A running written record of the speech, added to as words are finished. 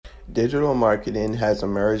Digital marketing has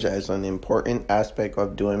emerged as an important aspect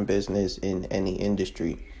of doing business in any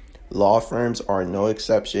industry. Law firms are no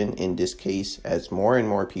exception in this case, as more and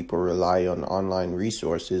more people rely on online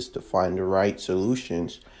resources to find the right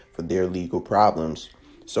solutions for their legal problems.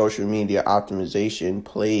 Social media optimization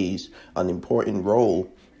plays an important role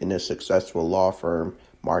in a successful law firm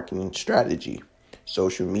marketing strategy.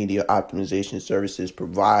 Social media optimization services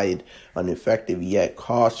provide an effective yet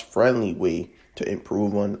cost-friendly way to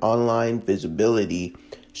improve on online visibility,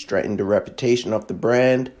 strengthen the reputation of the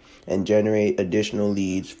brand, and generate additional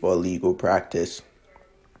leads for legal practice.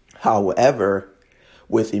 However,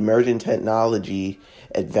 with emerging technology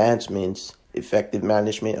advancements, effective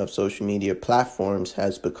management of social media platforms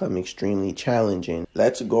has become extremely challenging.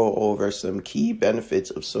 Let's go over some key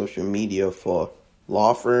benefits of social media for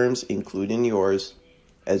law firms, including yours,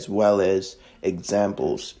 as well as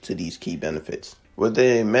examples to these key benefits. With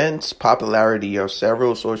the immense popularity of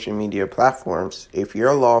several social media platforms, if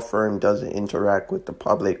your law firm doesn't interact with the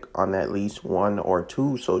public on at least one or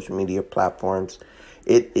two social media platforms,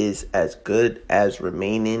 it is as good as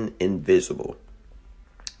remaining invisible.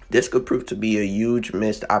 This could prove to be a huge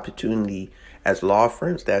missed opportunity, as law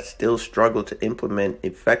firms that still struggle to implement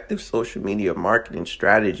effective social media marketing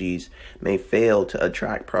strategies may fail to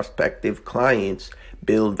attract prospective clients,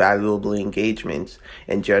 build valuable engagements,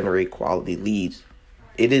 and generate quality leads.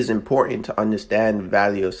 It is important to understand the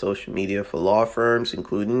value of social media for law firms,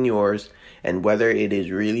 including yours, and whether it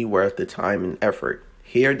is really worth the time and effort.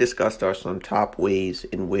 Here discussed are some top ways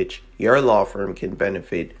in which your law firm can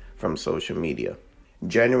benefit from social media.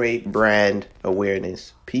 Generate brand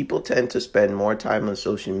awareness. People tend to spend more time on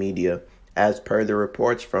social media. As per the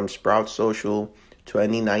reports from Sprout Social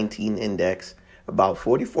 2019 Index, about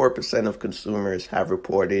 44% of consumers have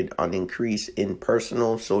reported an increase in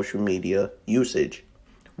personal social media usage.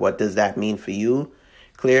 What does that mean for you?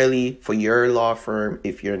 Clearly, for your law firm,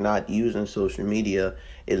 if you're not using social media,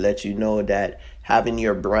 it lets you know that having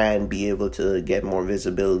your brand be able to get more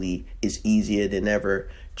visibility is easier than ever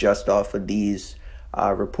just off of these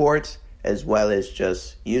reports, as well as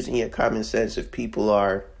just using your common sense. If people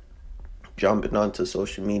are jumping onto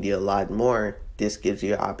social media a lot more, this gives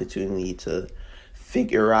you an opportunity to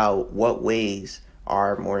figure out what ways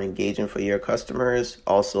are more engaging for your customers,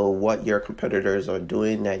 also what your competitors are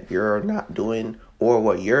doing that you're not doing, or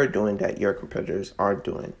what you're doing that your competitors aren't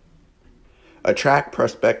doing. Attract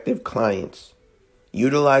prospective clients.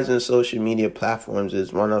 Utilizing social media platforms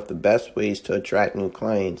is one of the best ways to attract new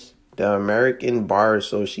clients. The American Bar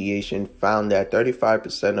Association found that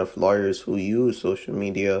 35% of lawyers who use social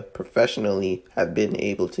media professionally have been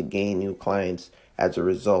able to gain new clients as a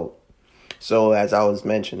result. So as I was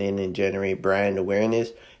mentioning, and generate brand awareness,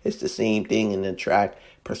 it's the same thing and attract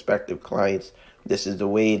prospective clients. This is the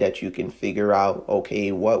way that you can figure out,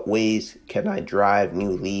 okay, what ways can I drive new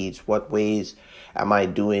leads? What ways am I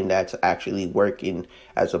doing that's actually working,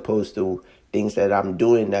 as opposed to things that I'm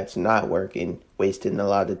doing that's not working, wasting a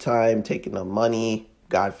lot of time, taking up money,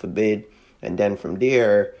 God forbid. And then from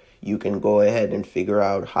there, you can go ahead and figure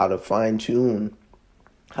out how to fine tune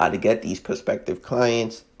how to get these prospective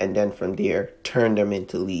clients, and then from there, turn them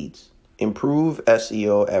into leads. Improve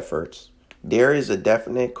SEO efforts. There is a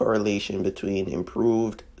definite correlation between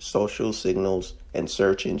improved social signals and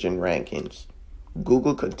search engine rankings.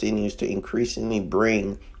 Google continues to increasingly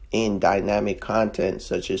bring in dynamic content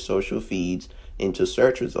such as social feeds into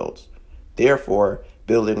search results. Therefore,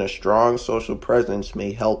 building a strong social presence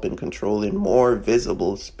may help in controlling more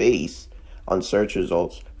visible space on search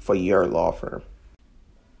results for your law firm.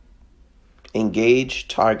 Engage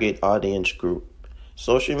target audience group.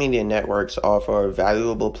 Social media networks offer a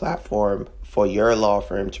valuable platform for your law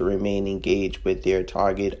firm to remain engaged with their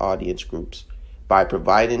target audience groups. By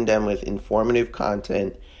providing them with informative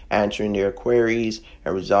content, answering their queries,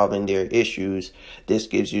 and resolving their issues, this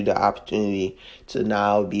gives you the opportunity to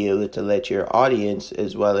now be able to let your audience,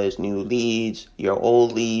 as well as new leads, your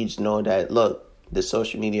old leads, know that, look, the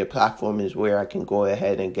social media platform is where I can go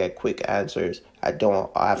ahead and get quick answers. I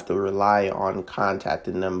don't have to rely on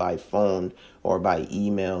contacting them by phone or by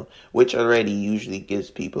email, which already usually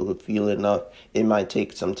gives people the feeling of it might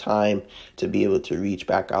take some time to be able to reach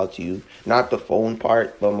back out to you. Not the phone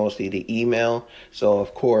part, but mostly the email. So,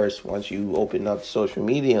 of course, once you open up the social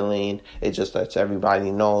media lane, it just lets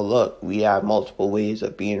everybody know, look, we have multiple ways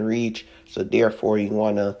of being reached. So, therefore, you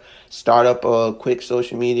want to start up a quick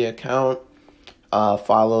social media account.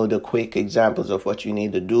 Follow the quick examples of what you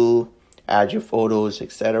need to do, add your photos,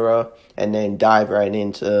 etc., and then dive right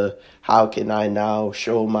into how can I now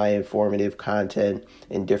show my informative content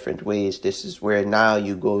in different ways. This is where now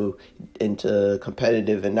you go into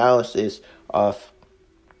competitive analysis of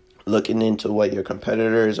looking into what your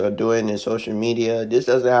competitors are doing in social media. This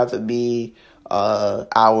doesn't have to be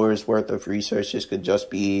hours worth of research. This could just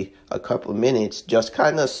be a couple of minutes, just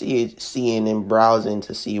kind of seeing and browsing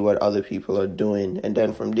to see what other people are doing. And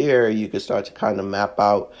then from there, you can start to kind of map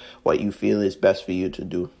out what you feel is best for you to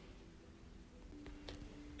do.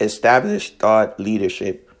 Establish thought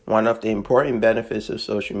leadership. One of the important benefits of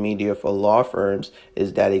social media for law firms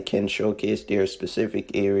is that it can showcase their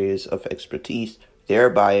specific areas of expertise,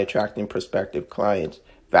 thereby attracting prospective clients.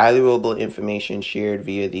 Valuable information shared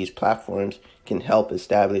via these platforms can help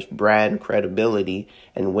establish brand credibility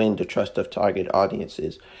and win the trust of target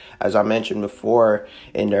audiences. As I mentioned before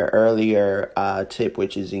in the earlier tip,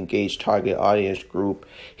 which is engage target audience group,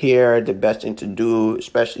 here the best thing to do,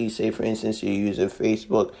 especially say for instance you're using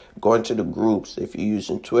Facebook, go into the groups. If you're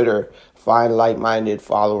using Twitter, find like-minded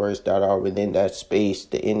followers that are within that space,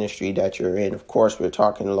 the industry that you're in. Of course, we're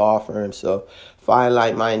talking law firms, so find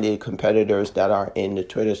like-minded competitors that are in the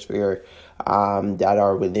Twitter sphere, that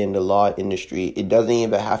are within the law industry. It doesn't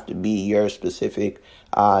even have to be your specific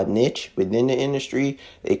niche within the industry.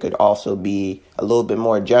 It could also be a little bit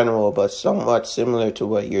more general, but somewhat similar to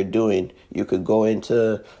what you're doing. You could go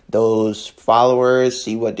into those followers,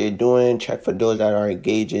 see what they're doing, check for those that are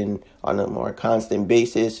engaging on a more constant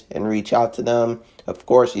basis and reach out to them. Of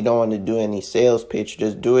course, you don't want to do any sales pitch.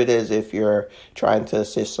 Just do it as if you're trying to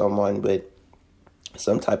assist someone with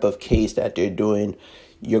some type of case that they're doing.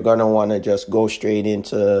 You're going to want to just go straight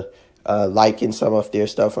into liking some of their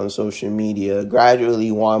stuff on social media,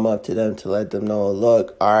 gradually warm up to them to let them know,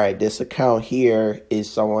 look, all right, this account here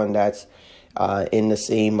is someone that's in the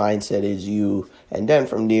same mindset as you. And then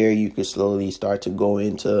from there, you can slowly start to go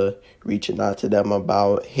into reaching out to them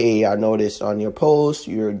about, hey, I noticed on your post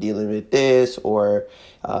you're dealing with this, or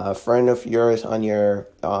a friend of yours on your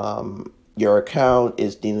account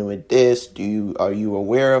is dealing with this. Are you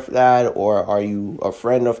aware of that, or are you a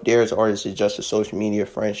friend of theirs, or is it just a social media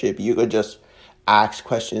friendship? You could just ask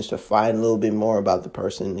questions to find a little bit more about the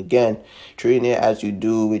person. Again, treating it as you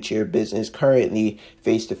do with your business currently,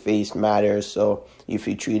 face-to-face matters. So if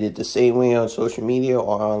you treat it the same way on social media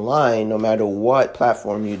or online, no matter what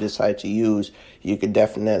platform you decide to use, you could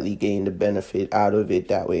definitely gain the benefit out of it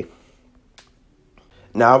that way.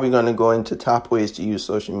 Now we're going to go into top ways to use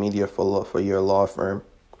social media for your law firm.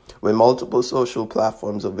 With multiple social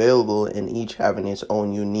platforms available and each having its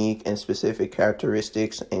own unique and specific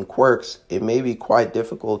characteristics and quirks, it may be quite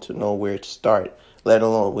difficult to know where to start, let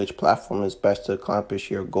alone which platform is best to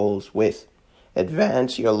accomplish your goals with.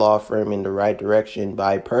 Advance your law firm in the right direction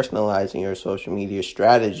by personalizing your social media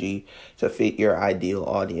strategy to fit your ideal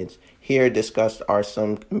audience. Here discussed are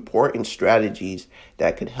some important strategies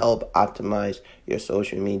that could help optimize your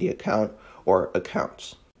social media account or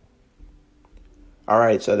accounts. All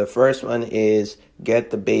right, so the first one is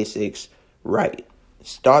get the basics right.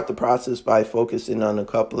 Start the process by focusing on a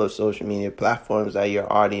couple of social media platforms that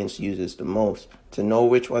your audience uses the most. To know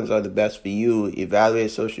which ones are the best for you,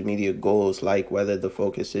 evaluate social media goals like whether the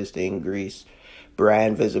focus is to increase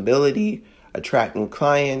brand visibility, attracting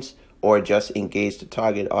clients, or just engage the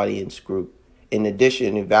target audience group. In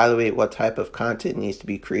addition, evaluate what type of content needs to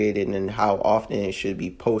be created and how often it should be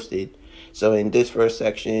posted. So in this first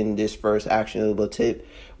section, this first actionable tip,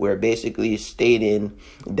 we're basically stating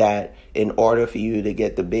that in order for you to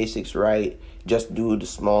get the basics right, just do the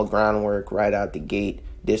small groundwork right out the gate.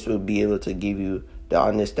 This will be able to give you the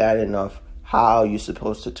understanding of how you're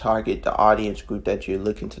supposed to target the audience group that you're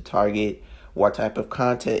looking to target, what type of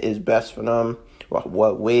content is best for them,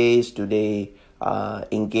 what ways do they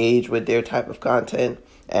engage with their type of content,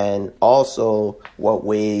 and also what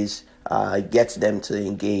ways gets them to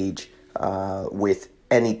engage with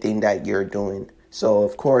anything that you're doing. So,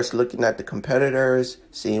 of course, looking at the competitors,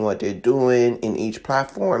 seeing what they're doing in each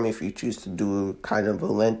platform. If you choose to do kind of a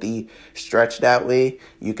lengthy stretch that way,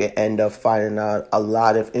 you can end up finding out a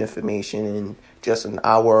lot of information in just an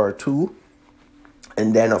hour or two.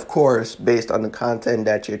 And then, of course, based on the content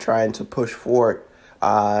that you're trying to push forward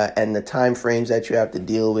and the time frames that you have to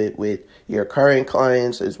deal with your current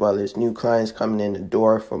clients as well as new clients coming in the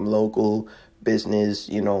door from local business,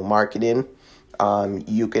 marketing,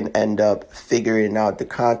 you can end up figuring out the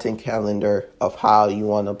content calendar of how you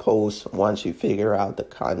want to post once you figure out the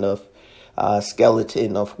kind of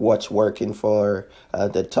skeleton of what's working for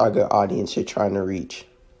the target audience you're trying to reach.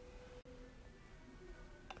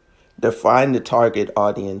 Define the target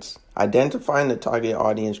audience. Identifying the target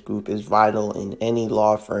audience group is vital in any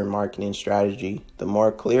law firm marketing strategy. The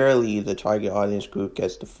more clearly the target audience group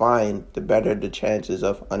gets defined, the better the chances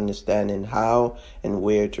of understanding how and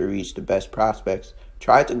where to reach the best prospects.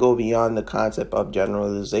 Try to go beyond the concept of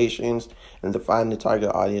generalizations and define the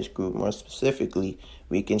target audience group more specifically.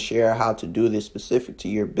 We can share how to do this specific to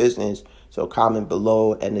your business. So comment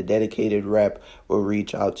below and the dedicated rep will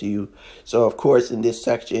reach out to you. So of course, in this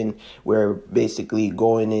section, we're basically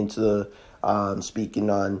going into speaking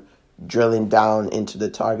on drilling down into the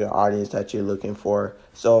target audience that you're looking for.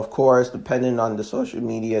 So of course, depending on the social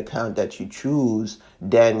media account that you choose,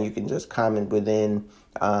 then you can just comment within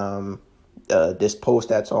this post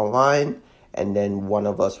that's online, and then one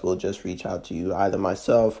of us will just reach out to you. Either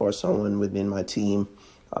myself or someone within my team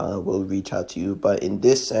will reach out to you. But in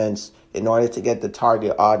this sense, in order to get the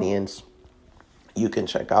target audience, you can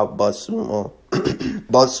check out BuzzSumo.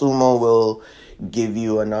 BuzzSumo will give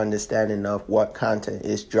you an understanding of what content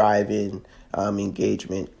is driving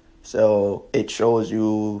engagement. So it shows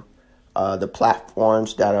you the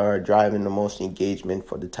platforms that are driving the most engagement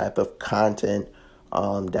for the type of content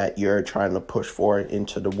that you're trying to push forward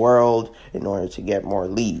into the world in order to get more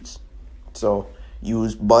leads. So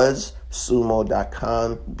use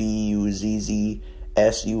buzzsumo.com, buzzsumo.com,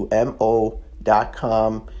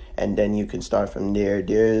 and then you can start from there.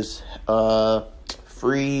 There's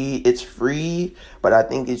it's free, but I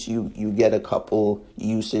think it's you get a couple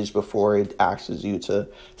usage before it asks you to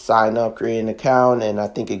sign up, create an account, and I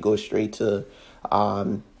think it goes straight to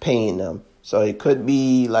paying them. So it could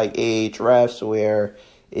be like Ahrefs, where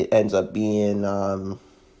it ends up being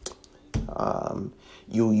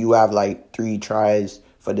you have like 3 tries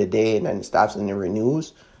for the day, and then it stops and it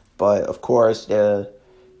renews. But of course,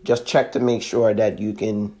 just check to make sure that you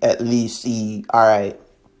can at least see, all right,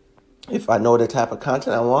 if I know the type of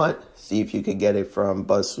content I want, see if you could get it from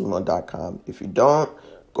buzzsumo.com. If you don't,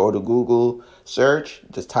 go to Google, search,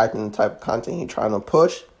 just type in the type of content you're trying to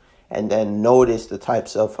push, and then notice the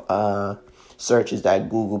types of searches that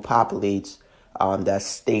Google populates that's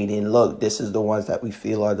stating, look, this is the ones that we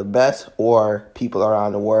feel are the best, or people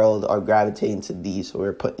around the world are gravitating to these, so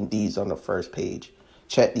we're putting these on the first page.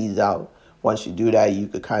 Check these out. Once you do that, you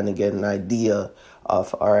could kind of get an idea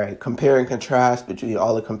of, all right, compare and contrast between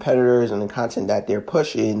all the competitors and the content that they're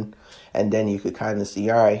pushing, and then you could kind of see,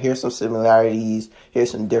 all right, here's some similarities,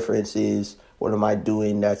 here's some differences. What am I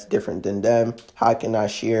doing that's different than them? How can I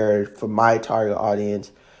share for my target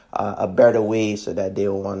audience a better way so that they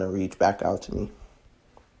will want to reach back out to me?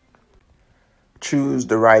 Choose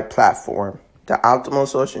the right platform. The optimal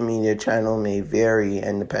social media channel may vary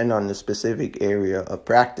and depend on the specific area of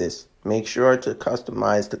practice. Make sure to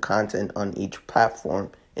customize the content on each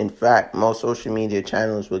platform. In fact, most social media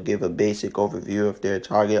channels will give a basic overview of their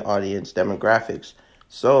target audience demographics.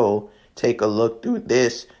 So, take a look through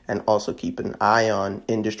this and also keep an eye on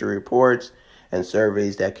industry reports and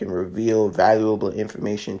surveys that can reveal valuable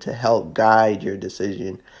information to help guide your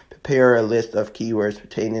decision. Prepare a list of keywords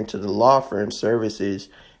pertaining to the law firm services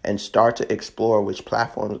and start to explore which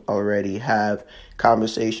platforms already have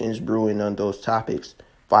conversations brewing on those topics.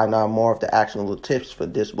 Find out more of the actionable tips for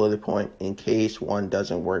this bullet point in case one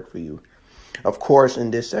doesn't work for you. Of course,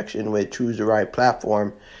 in this section with choose the right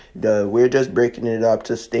platform, we're just breaking it up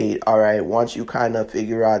to state, all right, once you kind of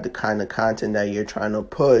figure out the kind of content that you're trying to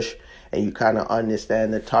push and you kind of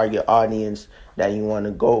understand the target audience that you want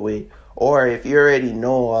to go with, or if you already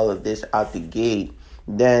know all of this out the gate,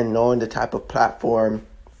 then knowing the type of platform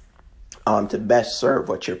to best serve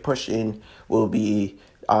what you're pushing will be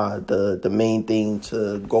the main thing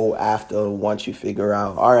to go after once you figure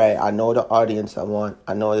out, all right, I know the audience I want,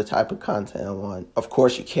 I know the type of content I want. Of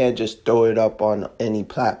course, you can't just throw it up on any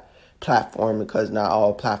platform, because not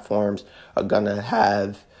all platforms are going to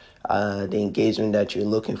have the engagement that you're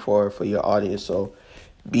looking for your audience. So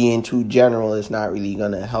being too general is not really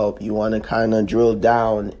going to help. You want to kind of drill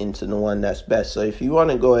down into the one that's best. So if you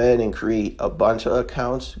want to go ahead and create a bunch of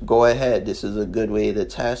accounts, go ahead. This is a good way to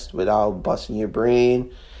test without busting your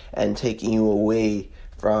brain and taking you away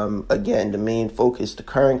from, again, the main focus, the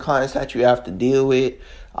current clients that you have to deal with,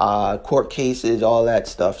 court cases, all that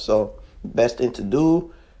stuff. So best thing to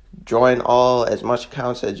do, join as much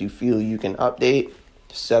accounts as you feel you can update.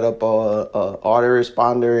 Set up a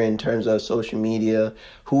autoresponder in terms of social media,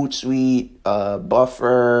 Hootsuite,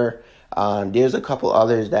 Buffer. There's a couple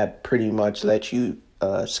others that pretty much let you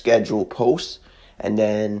schedule posts, and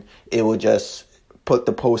then it will just put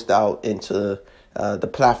the post out into the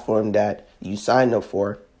platform that you signed up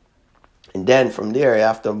for. And then from there,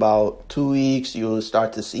 after about 2 weeks, you'll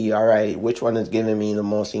start to see, all right, which one is giving me the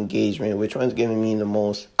most engagement, which one's giving me the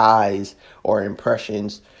most eyes or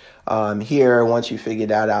impressions. Here, once you figure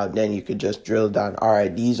that out, then you could just drill down, all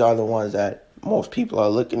right, these are the ones that most people are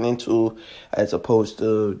looking into, as opposed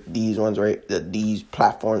to these ones, right? These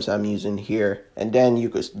platforms I'm using here. And then you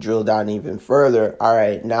could drill down even further. All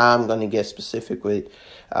right, now I'm going to get specific with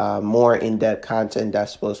more in-depth content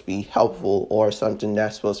that's supposed to be helpful, or something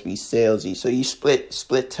that's supposed to be salesy. So you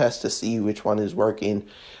split test to see which one is working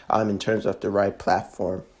in terms of the right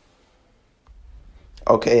platform.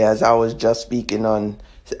 Okay, as I was just speaking on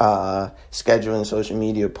scheduling social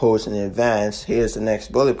media posts in advance, here's the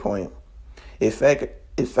next bullet point.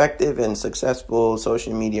 Effective and successful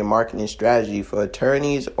social media marketing strategy for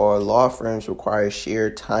attorneys or law firms requires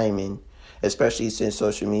shared timing, especially since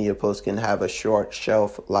social media posts can have a short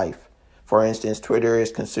shelf life. For instance, Twitter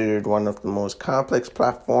is considered one of the most complex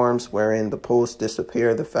platforms, wherein the posts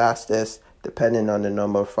disappear the fastest depending on the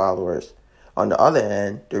number of followers. On the other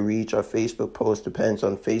hand, the reach of Facebook posts depends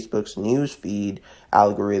on Facebook's newsfeed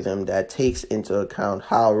algorithm that takes into account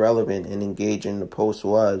how relevant and engaging the post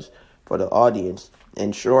was for the audience.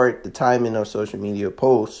 In short, the timing of social media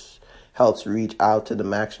posts helps reach out to the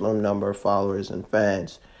maximum number of followers and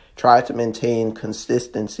fans. Try to maintain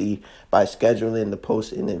consistency by scheduling the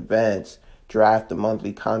post in advance. Draft the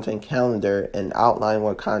monthly content calendar and outline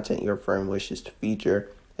what content your firm wishes to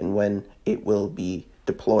feature and when it will be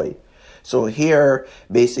deployed. So here,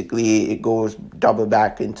 basically, it goes double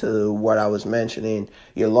back into what I was mentioning.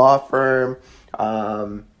 Your law firm,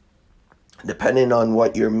 depending on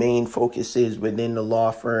what your main focus is within the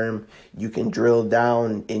law firm, you can drill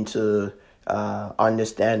down into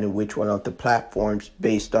understanding which one of the platforms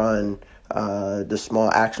based on the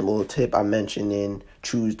small actionable tip I mentioned in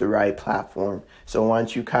choose the right platform. So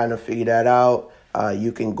once you kind of figure that out,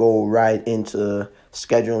 you can go right into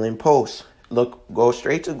scheduling posts. Go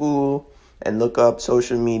straight to Google and look up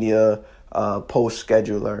social media post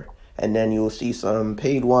scheduler. And then you'll see some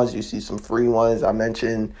paid ones. You see some free ones. I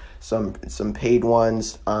mentioned some paid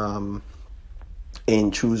ones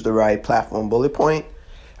in choose the right platform bullet point.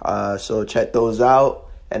 So check those out.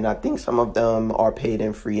 And I think some of them are paid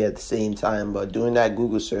and free at the same time. But doing that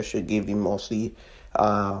Google search should give you mostly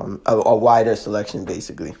a wider selection,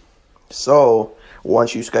 basically. So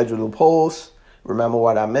once you schedule the post, remember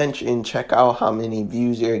what I mentioned. Check out how many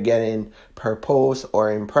views you're getting per post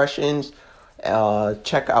or impressions.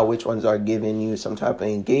 Check out which ones are giving you some type of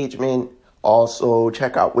engagement. Also,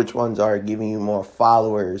 check out which ones are giving you more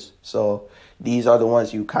followers. So these are the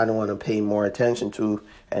ones you kind of want to pay more attention to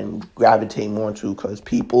and gravitate more to, because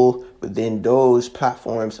people within those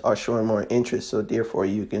platforms are showing more interest. So therefore,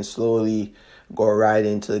 you can slowly go right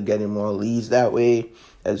into getting more leads that way,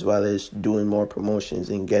 as well as doing more promotions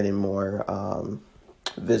and getting more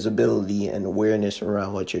visibility and awareness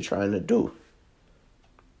around what you're trying to do.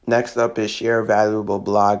 Next up is share valuable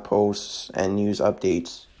blog posts and news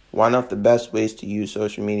updates. One of the best ways to use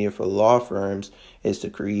social media for law firms is to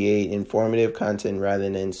create informative content rather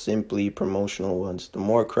than simply promotional ones. The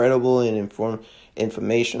more credible and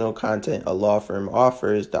informational content a law firm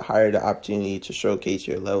offers, the higher the opportunity to showcase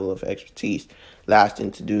your level of expertise. Last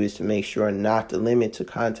thing to do is to make sure not to limit to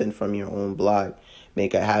content from your own blog.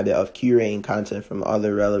 Make a habit of curating content from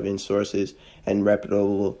other relevant sources and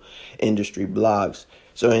reputable industry blogs.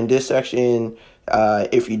 So in this section,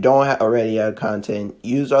 if you don't already have content,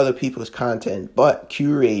 use other people's content, but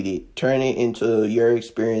curate it. Turn it into your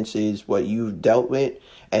experiences, what you've dealt with,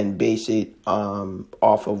 and base it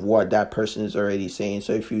off of what that person is already saying.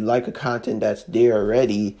 So if you like a content that's there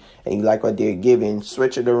already and you like what they're giving,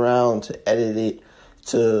 switch it around to edit it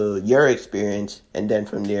to your experience, and then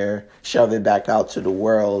from there, shove it back out to the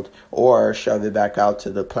world, or shove it back out to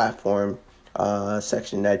the platform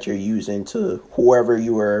section that you're using to whoever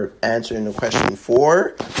you were answering the question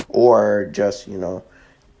for, or just,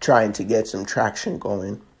 trying to get some traction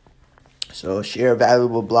going. So share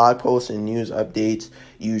valuable blog posts and news updates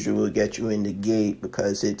usually will get you in the gate,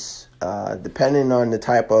 because it's depending on the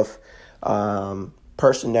type of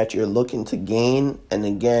person that you're looking to gain, and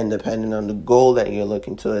again, depending on the goal that you're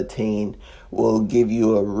looking to attain, will give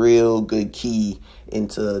you a real good key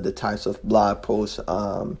into the types of blog posts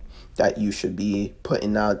that you should be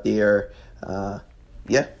putting out there.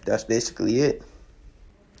 That's basically it.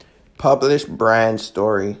 Publish brand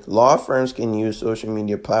story. Law firms can use social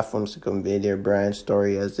media platforms to convey their brand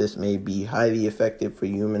story, as this may be highly effective for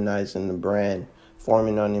humanizing the brand,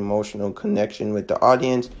 forming an emotional connection with the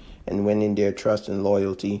audience, and winning their trust and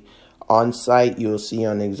loyalty. On site, you'll see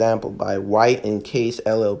an example by White and Case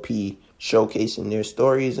LLP showcasing their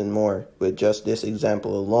stories and more. With just this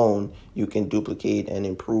example alone, you can duplicate and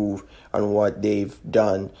improve on what they've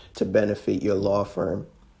done to benefit your law firm.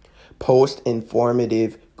 Post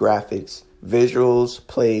informative graphics. Visuals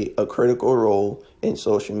play a critical role in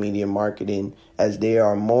social media marketing as they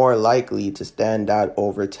are more likely to stand out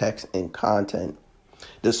over text and content.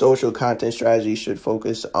 The social content strategy should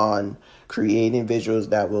focus on creating visuals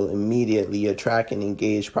that will immediately attract and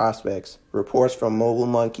engage prospects. Reports from Mobile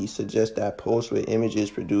Monkey suggest that posts with images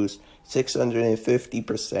produce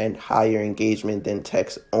 650% higher engagement than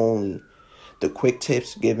text only. The quick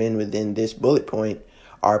tips given within this bullet point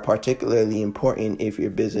are particularly important if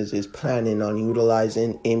your business is planning on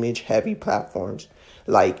utilizing image-heavy platforms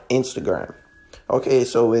like Instagram. Okay,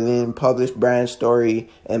 so within publish brand story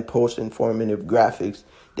and post informative graphics,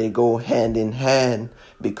 they go hand in hand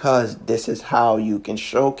because this is how you can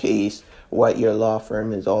showcase what your law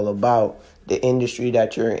firm is all about, the industry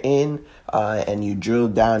that you're in, and you drill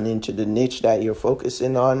down into the niche that you're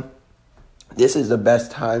focusing on. This is the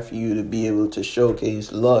best time for you to be able to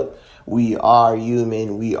showcase, look, we are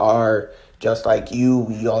human, we are just like you,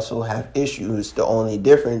 we also have issues. The only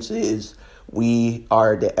difference is we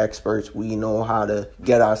are the experts. We know how to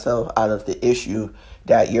get ourselves out of the issue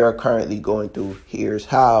that you're currently going through. Here's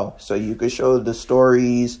how. So you can show the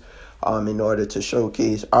stories in order to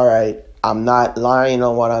showcase, all right, I'm not lying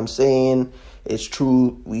on what I'm saying. It's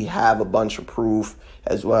true. We have a bunch of proof,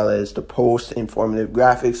 as well as the post informative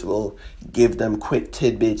graphics will give them quick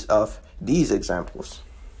tidbits of these examples.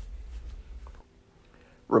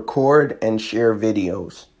 Record and share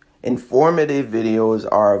videos. Informative videos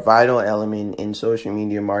are a vital element in social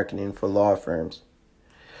media marketing for law firms.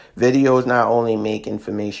 Videos not only make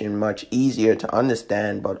information much easier to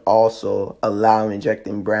understand, but also allow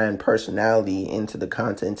injecting brand personality into the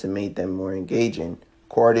content to make them more engaging.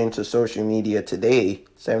 According to Social Media Today,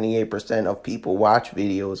 78% of people watch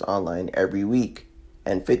videos online every week,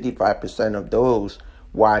 and 55% of those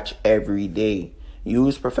watch every day.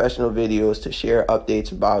 Use professional videos to share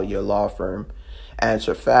updates about your law firm,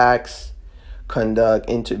 answer facts, conduct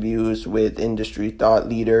interviews with industry thought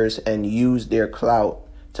leaders, and use their clout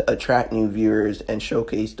to attract new viewers and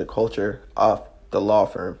showcase the culture of the law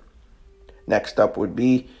firm. Next up would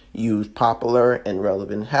be use popular and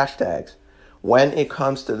relevant hashtags. When it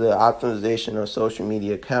comes to the optimization of social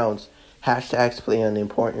media accounts, hashtags play an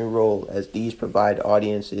important role as these provide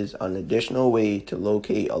audiences an additional way to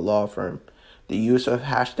locate a law firm. The use of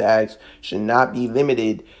hashtags should not be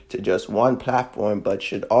limited to just one platform, but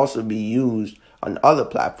should also be used on other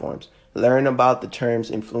platforms. Learn about the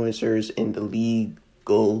terms influencers in the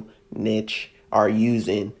legal niche are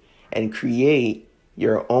using and create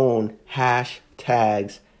your own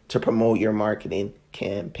hashtags to promote your marketing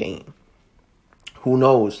campaign. Who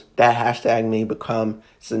knows, that hashtag may become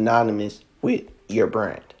synonymous with your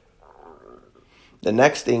brand. The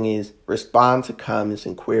next thing is respond to comments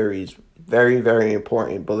and queries. Very, very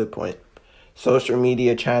important bullet point. Social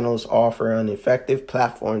media channels offer an effective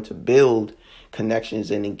platform to build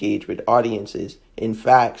connections and engage with audiences. In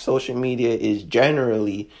fact, social media is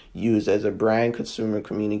generally used as a brand consumer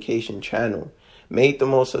communication channel. Make the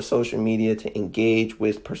most of social media to engage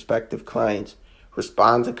with prospective clients.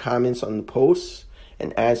 Respond to comments on the posts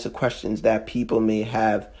and answer questions that people may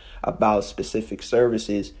have about specific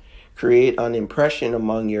services. Create an impression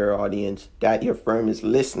among your audience that your firm is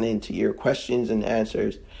listening to your questions and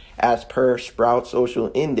answers. As per Sprout Social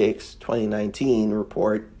Index 2019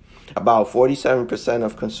 report, about 47%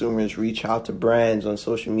 of consumers reach out to brands on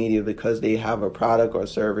social media because they have a product or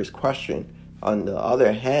service question. On the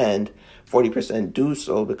other hand, 40% do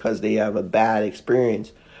so because they have a bad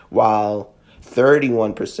experience, while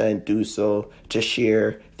 31% do so to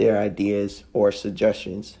share their ideas or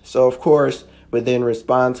suggestions. So, of course, within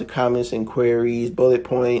respond to comments and queries, bullet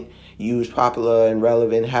point, use popular and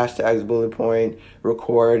relevant hashtags, bullet point,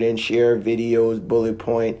 record and share videos, bullet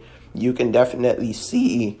point. You can definitely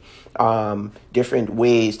see different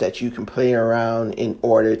ways that you can play around in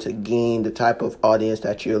order to gain the type of audience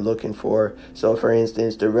that you're looking for. So, for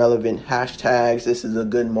instance, the relevant hashtags, this is a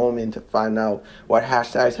good moment to find out what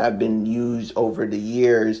hashtags have been used over the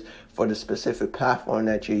years for the specific platform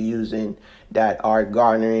that you're using that are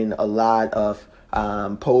garnering a lot of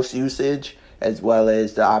post usage, as well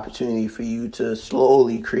as the opportunity for you to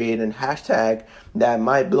slowly create a hashtag that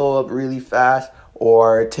might blow up really fast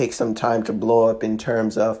or take some time to blow up in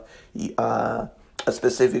terms of a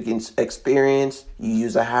specific experience. You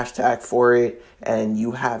use a hashtag for it, and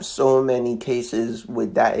you have so many cases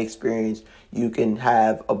with that experience. You can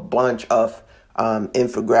have a bunch of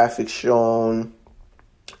infographics shown,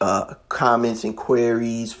 comments and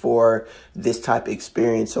queries for this type of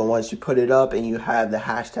experience. So once you put it up and you have the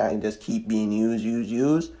hashtag just keep being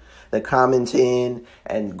used, the commenting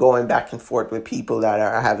and going back and forth with people that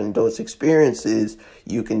are having those experiences,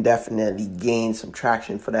 you can definitely gain some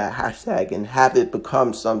traction for that hashtag and have it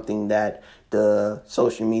become something that the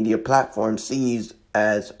social media platform sees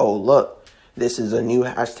as, oh, look, this is a new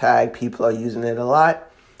hashtag. People are using it a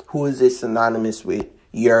lot. Who is this synonymous with?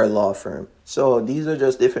 Your law firm. So these are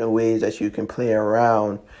just different ways that you can play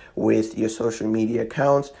around with your social media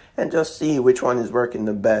accounts and just see which one is working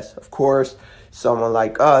the best. Of course, someone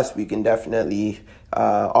like us, we can definitely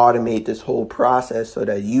automate this whole process so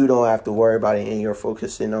that you don't have to worry about it and you're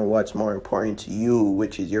focusing on what's more important to you,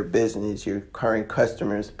 which is your business, your current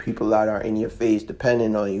customers, people that are in your face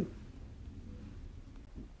depending on you.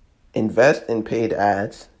 Invest in paid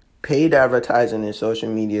ads. Paid advertising in social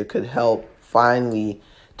media could help finally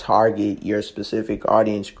target your specific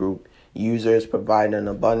audience group. Users provide an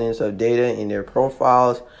abundance of data in their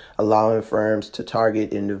profiles, allowing firms to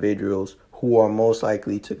target individuals who are most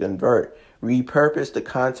likely to convert. Repurpose the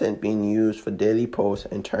content being used for daily posts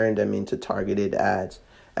and turn them into targeted ads.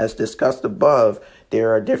 As discussed above,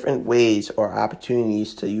 there are different ways or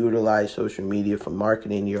opportunities to utilize social media for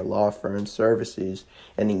marketing your law firm's services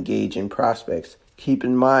and engaging prospects. Keep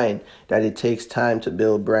in mind that it takes time to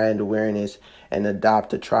build brand awareness and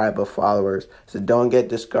adopt a tribe of followers, so don't get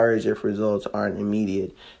discouraged if results aren't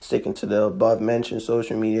immediate. Sticking to the above-mentioned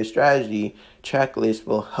social media strategy checklist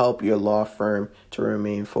will help your law firm to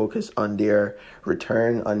remain focused on their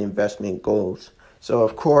return on investment goals. So,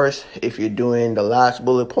 of course, if you're doing the last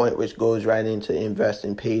bullet point, which goes right into invest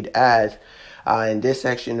in paid ads, in this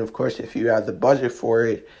section, of course, if you have the budget for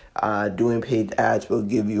it, doing paid ads will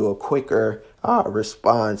give you a quicker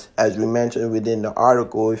response. As we mentioned within the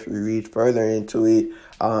article, if you read further into it,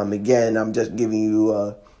 again, I'm just giving you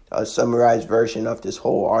a summarized version of this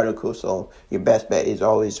whole article. So your best bet is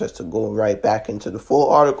always just to go right back into the full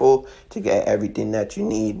article to get everything that you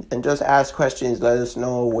need. And just ask questions. Let us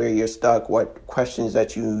know where you're stuck, what questions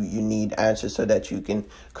that you need answers so that you can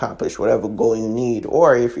accomplish whatever goal you need.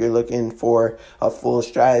 Or if you're looking for a full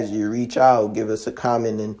strategy, reach out, give us a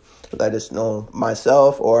comment, and let us know.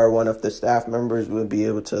 Myself or one of the staff members will be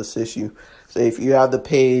able to assist you. So if you have the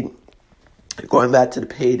paid, going back to the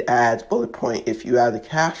paid ads bullet point, if you have the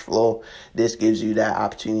cash flow, this gives you that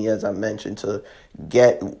opportunity, as I mentioned, to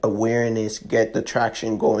get awareness, get the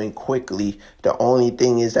traction going quickly. The only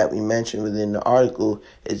thing is that we mentioned within the article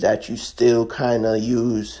is that you still kind of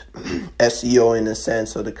use SEO in a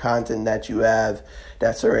sense. So the content that you have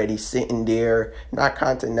that's already sitting there, not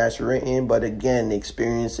content that's written, but again, the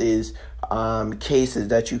experiences, cases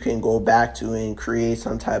that you can go back to and create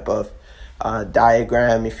some type of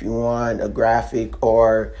diagram if you want, a graphic,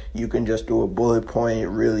 or you can just do a bullet point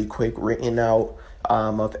really quick written out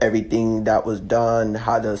of everything that was done,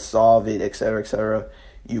 how to solve it, etc., etc.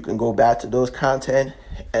 You can go back to those content,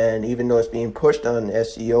 and even though it's being pushed on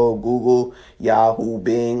SEO, Google, Yahoo,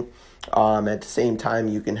 Bing, at the same time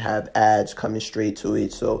you can have ads coming straight to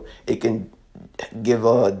it, so it can give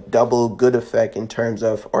a double good effect in terms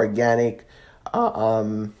of organic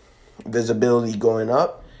visibility going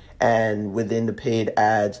up. And within the paid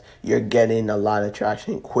ads, you're getting a lot of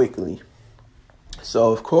traction quickly.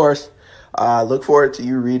 So, of course, look forward to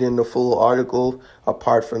you reading the full article.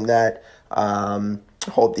 Apart from that,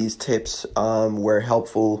 hope these tips were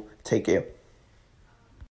helpful. Take care.